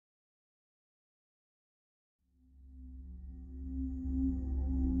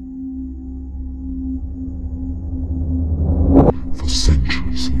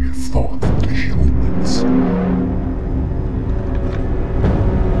centuries we have fought for the humans.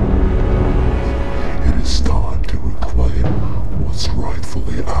 It is time to reclaim what's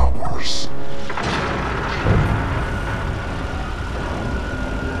rightfully ours.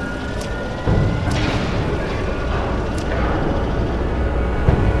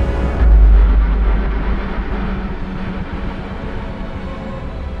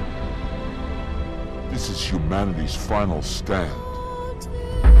 This is humanity's final stand.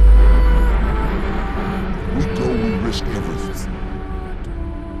 We go, we risk everything.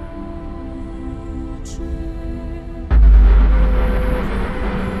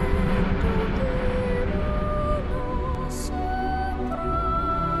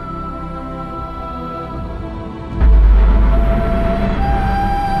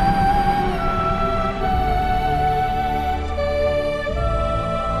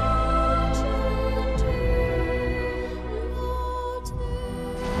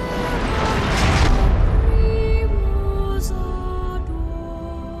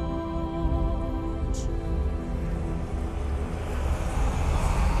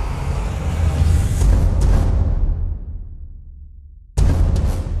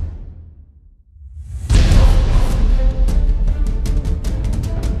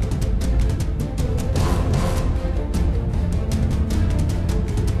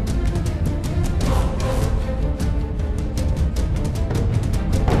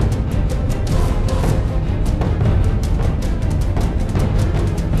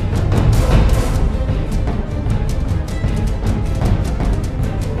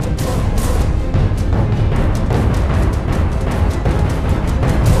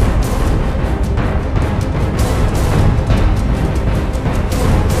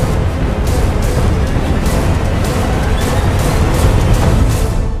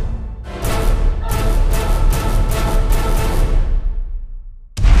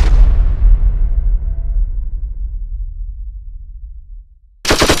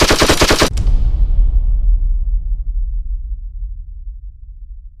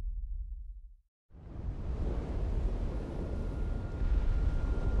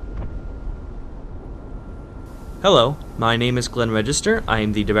 Hello, my name is Glenn Register. I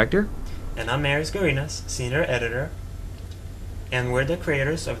am the director. And I'm Marijus Gorinas, senior editor. And we're the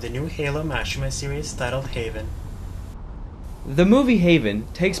creators of the new Halo Machinima series titled Haven. The movie Haven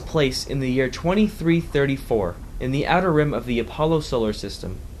takes place in the year 2334 in the outer rim of the Apollo solar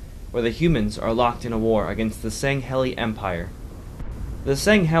system, where the humans are locked in a war against the Sangheli Empire. The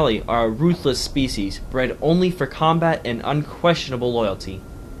Sangheli are a ruthless species bred only for combat and unquestionable loyalty.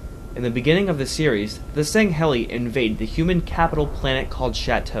 In the beginning of the series, the Sangheli invade the human capital planet called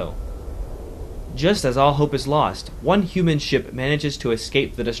Chateau. Just as all hope is lost, one human ship manages to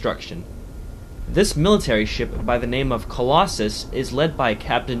escape the destruction. This military ship by the name of Colossus is led by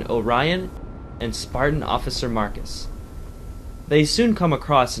Captain Orion and Spartan officer Marcus. They soon come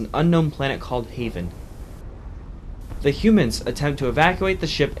across an unknown planet called Haven. The humans attempt to evacuate the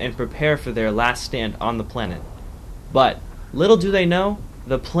ship and prepare for their last stand on the planet. But, little do they know,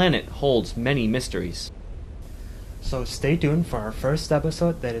 the planet holds many mysteries. So stay tuned for our first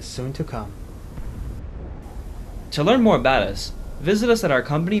episode that is soon to come. To learn more about us, visit us at our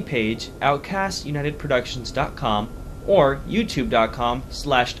company page, outcastunitedproductions.com or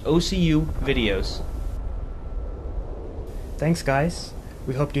youtube.com/OCU videos. Thanks guys,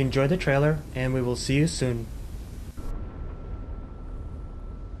 we hope you enjoyed the trailer and we will see you soon.